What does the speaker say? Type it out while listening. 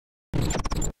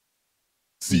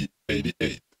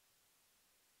E16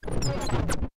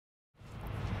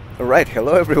 Alright,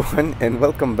 hello everyone and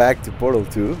welcome back to Portal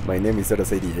 2. My name is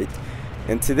E16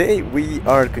 and today we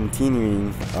are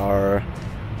continuing our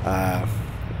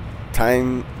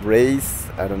time race,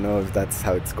 I don't know if that's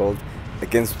how it's called,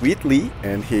 against Wheatley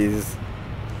and his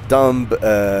dumb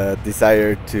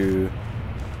desire to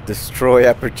destroy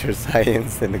Aperture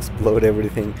Science and explode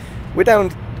everything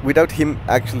without him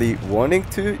actually wanting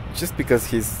to, just because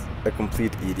he's a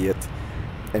complete idiot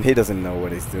and he doesn't know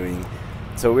what he's doing.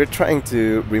 So we're trying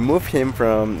to remove him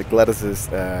from GLaDOS's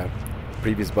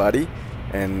previous body,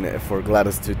 and for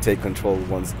GLaDOS to take control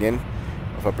once again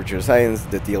of Aperture Science.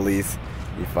 The deal is,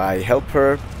 if I help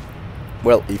her,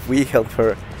 well, if we help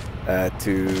her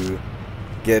to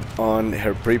get on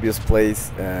her previous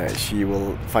place, she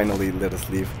will finally let us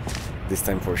leave, this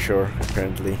time for sure,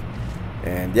 apparently.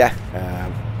 And yeah,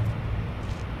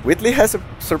 Wheatley has a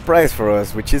surprise for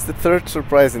us, which is the third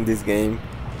surprise in this game.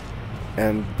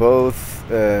 And both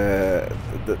the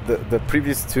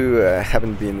previous two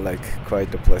haven't been like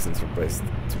quite a pleasant surprise,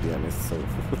 to be honest. So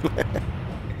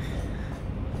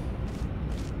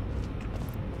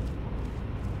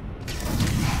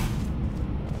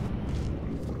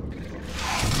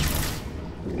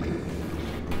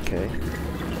okay,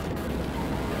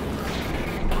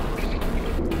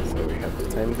 so we have to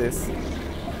time this.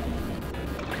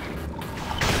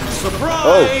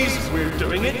 Surprise! Oh. We're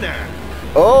doing it now.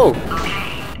 Oh!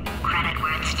 Okay, credit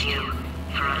where it's due.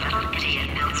 For a little idiot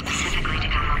built specifically to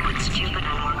come up with stupid,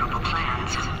 unworkable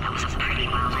plans, that was a pretty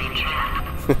well-laid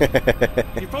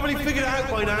trap. You've probably figured it out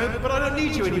by now, but I don't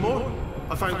need you anymore.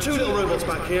 I found two little robots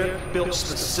back here, built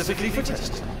specifically for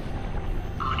testing.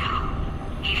 Oh no,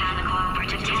 he found the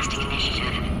Cooperative Testing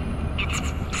Initiative. It's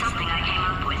something I came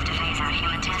up with to phase out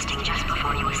human testing just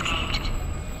before you escaped.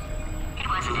 It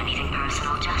wasn't anything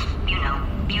personal, just, you know,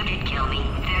 you did kill me,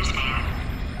 there's fair.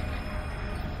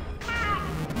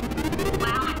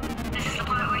 Well, this is the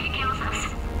part where he kills us.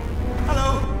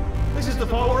 Hello! This is the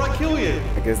part where I kill you.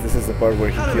 I guess this is the part where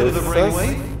he Had a bit of kills the us.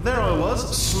 brainwave. There I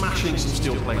was, smashing some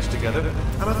steel plates together,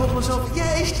 and I thought to myself,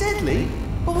 yeah, it's deadly,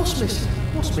 but what's missing?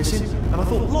 What's missing? And I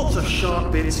thought lots of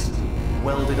sharp bits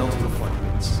welded onto the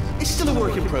flat bits. It's still a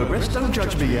work in progress, don't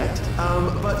judge me yet.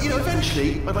 But, you know,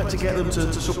 eventually, I'd like to get them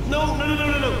to sort of... No,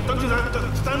 don't do that.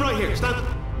 Stand right here, stand.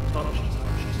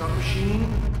 Start machine.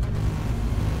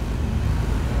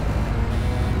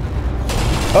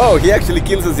 Oh, he actually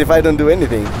kills us if I don't do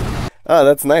anything. Oh,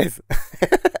 that's nice.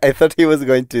 I thought he was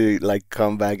going to like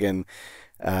come back and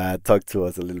talk to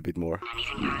us a little bit more.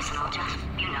 Anything personal, just,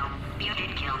 you know, you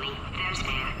did kill me, there's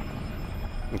fair.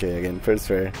 Okay, again, first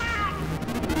fair.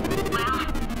 Well,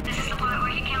 this is the part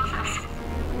where he kills us.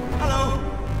 Hello!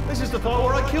 This is the part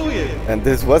where I kill you. And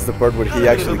this was the part where he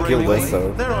actually killed us,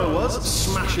 so... There I was,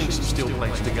 smashing some steel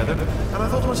plates together, and I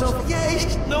thought to myself, yeah,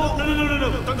 it's... No, don't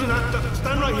do that.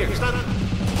 Stand right here, stand.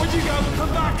 Where'd you go? Come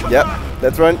back, come back! Yep,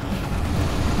 let's run.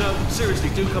 No, seriously,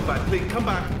 do come back, please. Come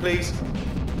back, please.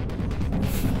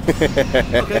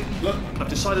 Okay, look, I've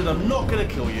decided I'm not gonna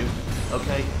kill you,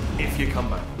 okay, if you come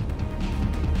back.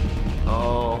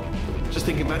 Oh, just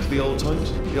thinking back to the old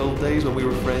times, the old days when we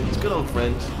were friends, good old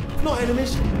friends, not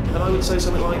enemies. And I would say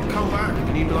something like, come back,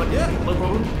 and you'd be like, yeah, no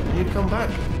problem, and you'd come back.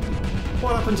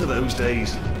 What happened to those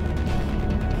days?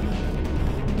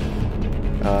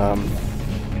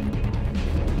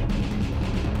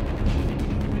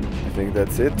 I think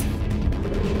that's it.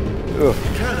 Ugh.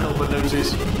 Can't help but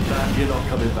notice that you're not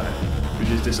coming back, which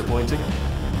is disappointing.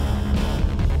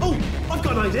 Oh, I've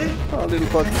got an idea. Oh, little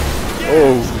pot.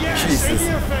 Yes, Jesus. in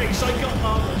your face, I got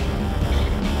armor.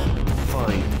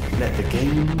 Fine, let the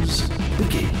games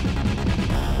begin.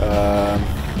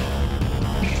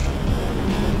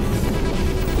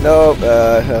 No,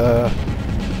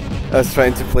 I was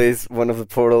trying to place one of the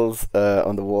portals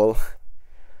on the wall.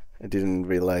 I didn't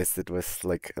realize it was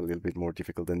like a little bit more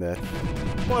difficult than that.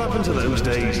 What happened to those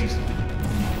days?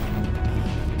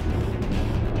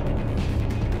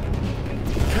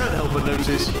 Can't help but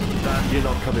notice that you're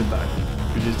not coming back,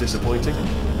 which is disappointing.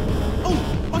 Oh,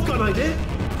 I've got an idea.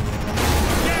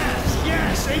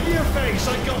 Yes, in your face,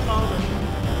 I got armor.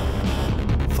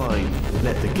 Fine,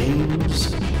 let the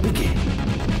games begin.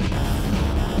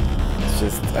 It's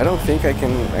just, I don't think I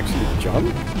can actually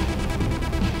jump.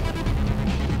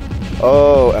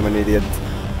 Oh, I'm an idiot.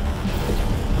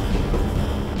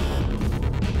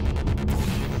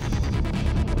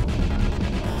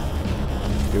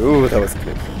 Ooh, that was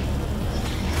good.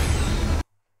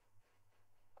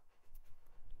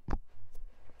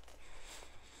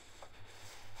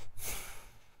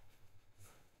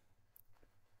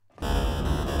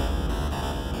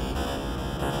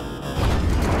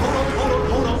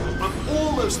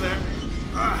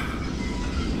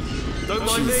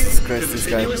 mind me? Jesus Christ, this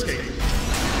guy. Continue escaping.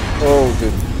 Oh,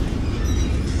 dude.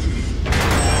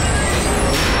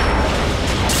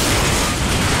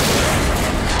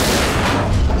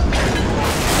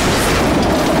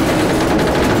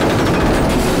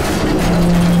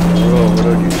 Bro, what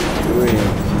are you doing?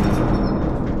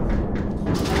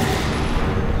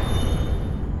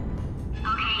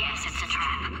 Okay, yes, it's a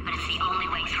trap, but it's the only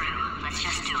way through. Let's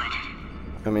just do it.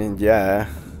 I mean, yeah.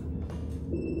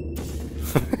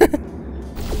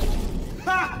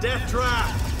 Ha! Death trap!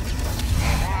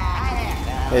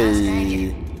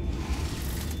 Hey.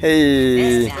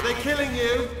 Hey. Are they killing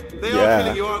you? They Yeah. are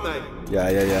killing you, aren't they?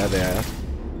 Yeah, they are.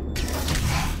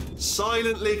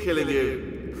 Silently killing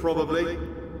you. Probably.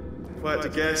 If I had to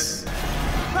guess.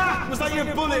 Ah! Was that your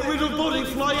bullet riddled body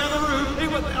flying out of the room? It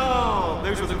was. Oh,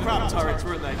 those were the crab turrets,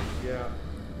 weren't they? Yeah.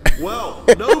 Well,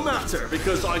 no matter,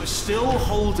 because I'm still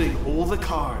holding all the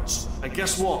cards. And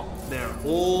guess what? They're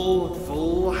all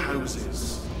full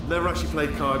houses. Never actually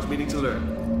played cards, meaning to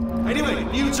learn. Anyway,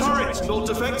 new turret, not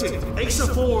defective. Ace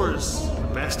of fours.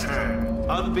 Best hand.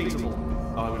 Unbeatable,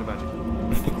 I would imagine.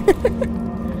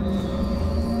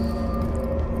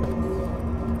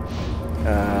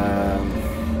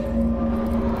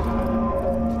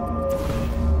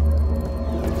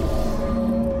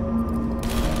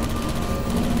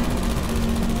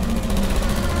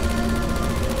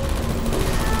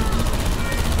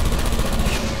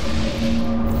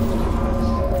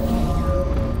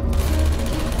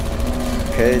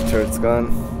 Okay, turret's gone.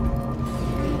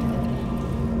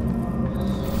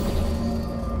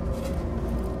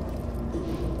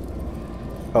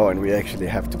 Oh, and we actually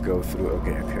have to go through.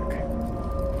 Okay.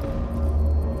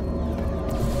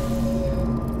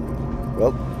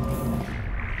 Well,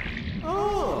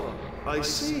 Oh, I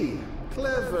see.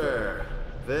 Clever.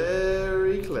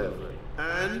 Very clever.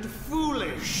 And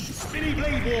foolish. Spinny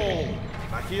blade wall.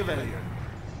 Machiavellian.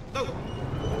 Oh.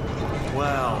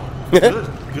 Well,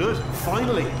 good.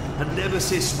 Finally, a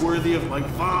nemesis worthy of my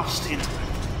vast intellect.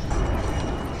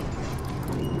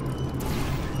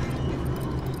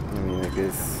 I mean, I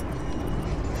guess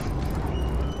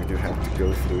we do have to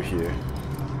go through here.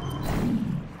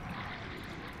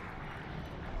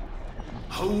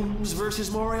 Holmes versus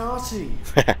Moriarty.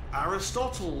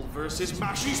 Aristotle versus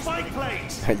Mashy Spike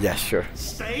Plate. Yeah, sure.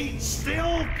 Stay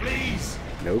still, please.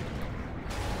 Nope.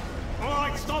 All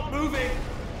right, stop moving.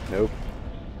 Nope.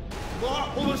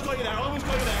 What? Almost got you there.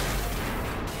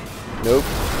 Nope.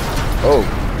 Oh,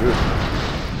 good.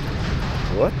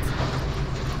 What?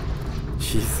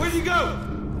 Jesus. Where'd you go?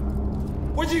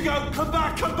 Come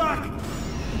back.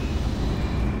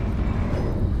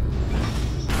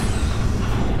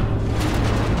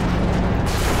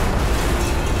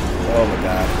 Oh my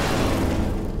god.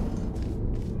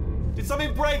 Did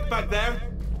something break back there?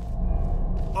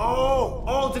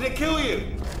 Oh, did it kill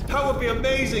you? That would be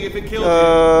amazing if it killed you.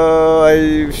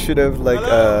 I should have like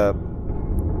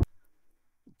Hello?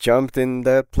 jumped in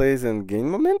that place and gained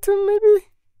momentum, maybe?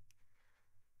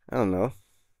 I don't know.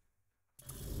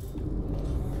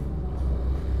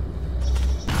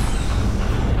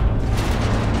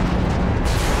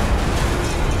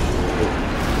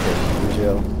 Okay,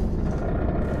 jail.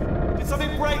 Did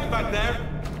something break back there?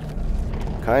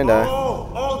 Kinda.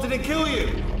 Oh, did it kill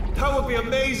you? That would be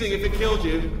amazing if it killed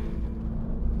you.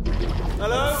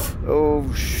 Hello?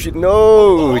 Oh shit,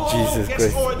 no! Jesus yes,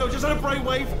 Christ. alright, no, just had a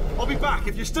brainwave. I'll be back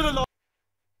if you're still alive.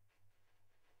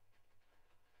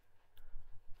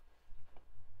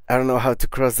 I don't know how to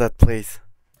cross that place.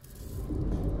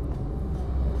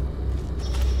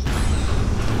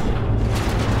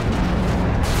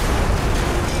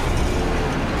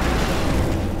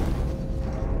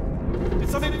 Did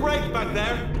something break back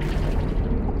there?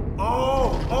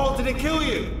 Oh, did it kill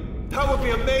you? That would be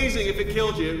amazing if it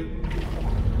killed you.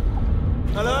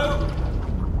 Hello?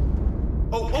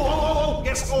 Oh,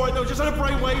 yes, alright, no, just had a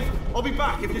brainwave. I'll be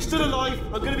back. If you're still alive,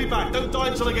 I'm gonna be back. Don't die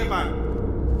until I get back.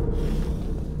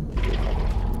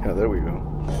 Oh, there we go.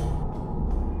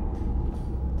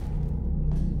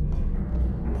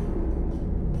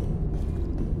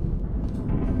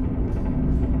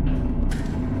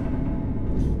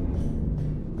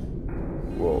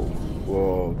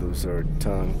 Whoa, those are a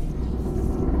ton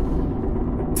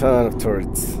of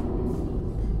turrets.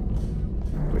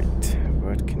 Wait,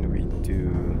 what can we do?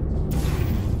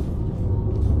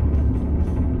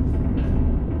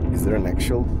 Is there an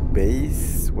actual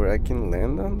base where I can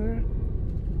land on there?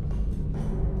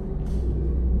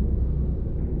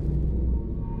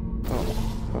 Oh,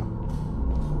 huh.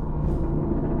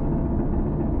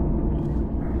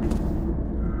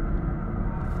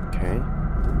 Okay.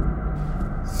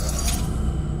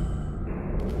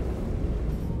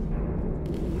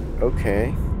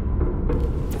 Okay.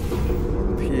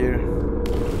 Here.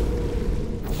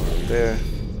 There.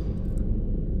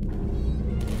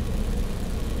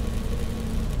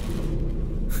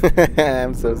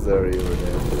 I'm so sorry over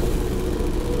there.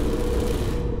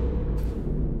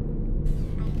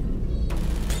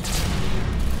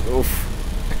 Oof.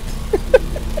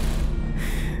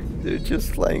 They're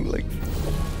just flying like...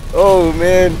 Oh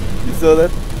man, you saw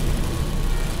that?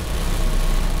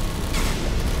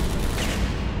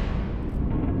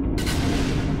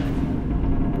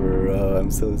 Bro,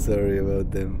 I'm so sorry about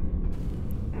them.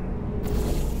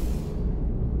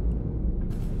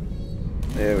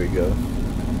 There we go.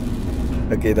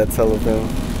 Okay, that's all of them.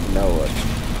 Now what?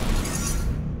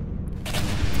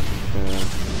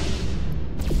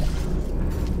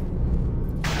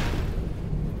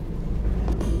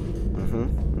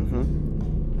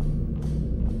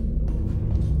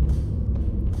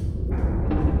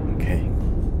 Okay.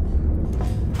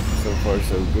 So far,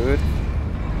 so good.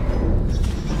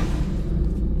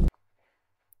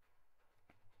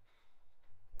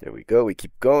 There we go. We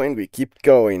keep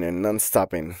going, and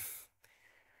non-stopping.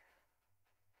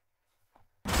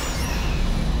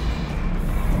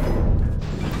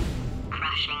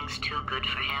 Crushing's too good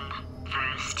for him.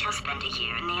 First, he'll spend a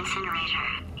year in the incinerator.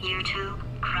 Year 2,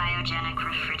 cryogenic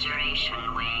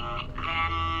refrigeration wing.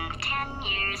 Then, 10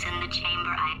 years in the chamber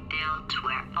I built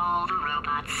where all the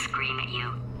robots scream at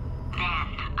you. Then,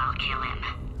 I'll kill him.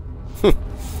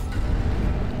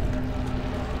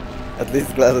 At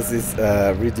least GLaDOS is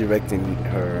redirecting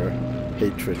her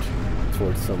hatred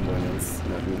towards someone else,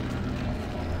 not me.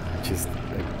 Which is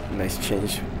a nice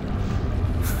change.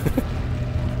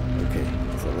 Okay,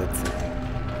 so let's see.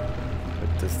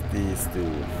 What does this do?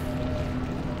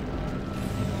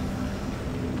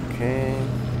 Okay.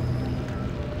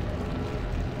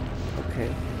 Okay.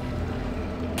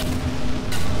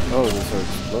 Oh, those are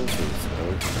explosives.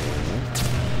 Okay.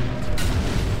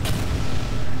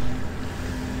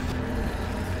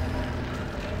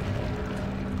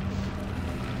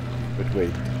 But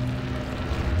wait.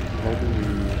 How do we...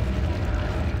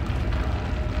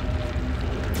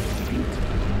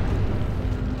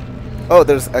 Oh,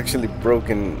 there's actually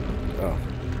broken... Oh,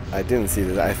 I didn't see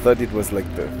that. I thought it was like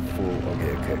the full...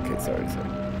 Okay, sorry.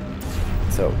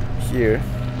 So, here.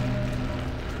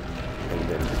 And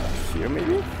then here,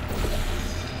 maybe?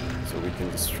 So we can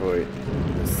destroy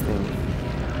this thing.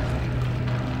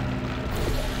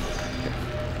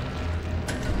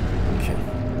 Okay,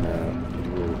 now it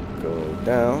will go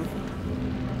down.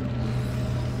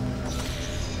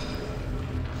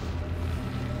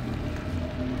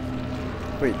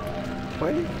 Wait,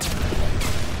 why?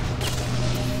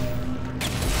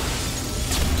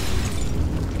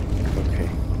 Okay.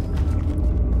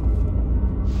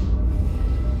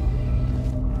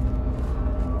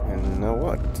 And now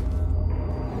what?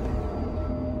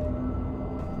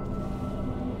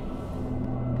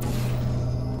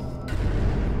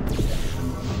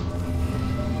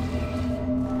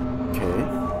 Okay,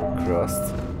 crossed.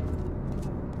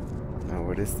 Now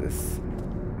what is this?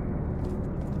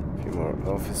 More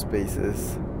office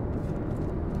spaces.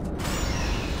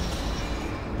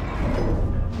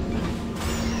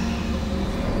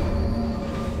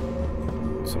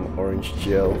 Some orange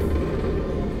gel.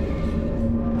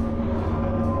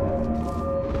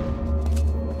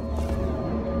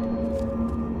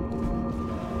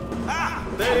 Ah!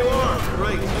 There you are!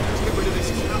 Right, let's get rid of this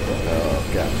apple. Oh,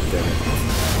 god damn it.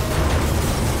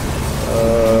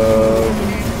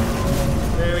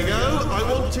 There we go. I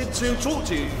wanted to talk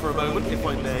to you for a moment, if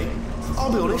I may.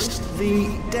 I'll be honest,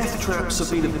 the death traps have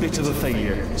been a bit of a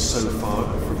failure so far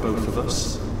for both of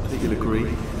us. I think you'll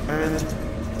agree. And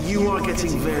you are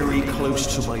getting very close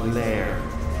to my lair.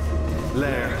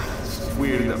 Lair. It's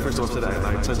weird that first time I said that out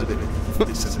loud. It sounds a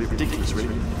bit ridiculous,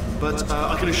 really. But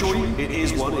I can assure you, it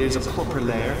is one. It is a proper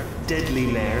lair.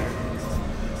 Deadly lair.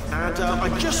 And I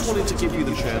just wanted to give you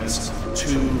the chance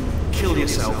to kill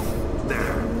yourself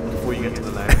now, before you get to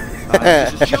the lair.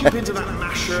 Just jump into that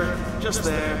masher, just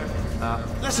there.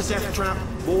 Less a death trap,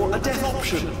 more a death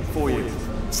option for you.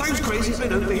 Sounds crazy, I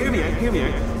know, but hear me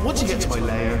out. Once you get to my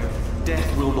lair,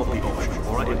 death will not be optional,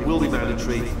 alright? It will be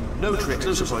mandatory. No tricks,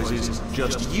 no surprises,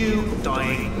 just you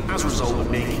dying as a result of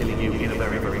me killing you in a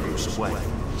very, very gruesome way.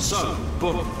 So,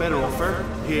 but better offer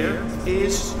here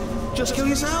is just kill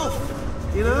yourself.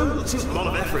 You know, it seems a lot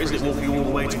of effort, isn't it, walking all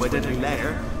the way to my deadly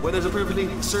lair, where there's a perfectly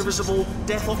serviceable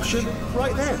death option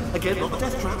right there. Again, not a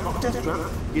death trap, not a death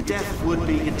trap. Your death would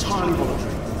be entirely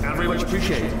voluntary, and very much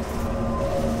appreciated.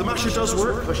 The masher does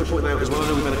work, I should point out as well. I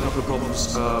know we've had a couple of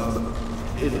problems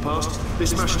in the past. This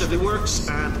smasher definitely works,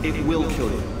 and it will kill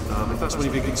you. If that's one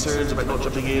of your concerns about not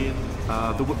jumping in,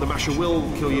 the masher will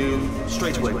kill you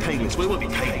straight away, painless. Well, it won't be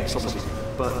painless, obviously,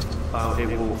 but it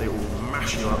will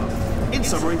mash you up. In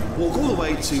summary, walk all the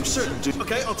way to certain doom.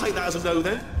 Okay, I'll take that as a no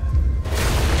then.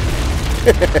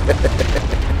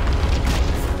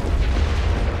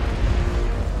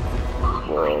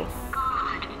 Whoa.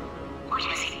 God, what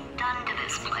has he done to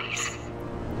this place?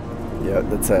 Yeah,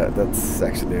 that's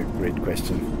actually a great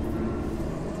question.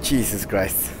 Jesus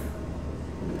Christ.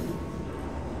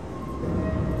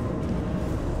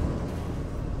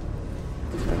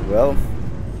 And well,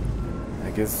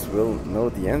 I guess we'll know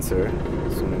the answer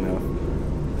soon enough.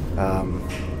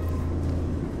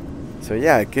 So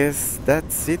yeah, I guess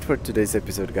that's it for today's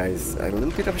episode, guys. A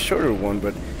little bit of a shorter one,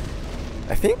 but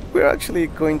I think we're actually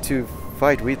going to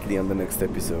fight Wheatley on the next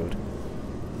episode.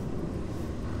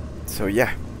 So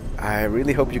yeah, I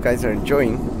really hope you guys are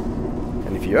enjoying,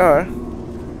 and if you are,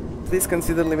 please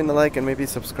consider leaving a like and maybe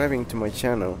subscribing to my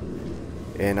channel,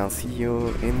 and I'll see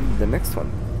you in the next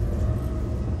one.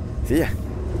 See ya!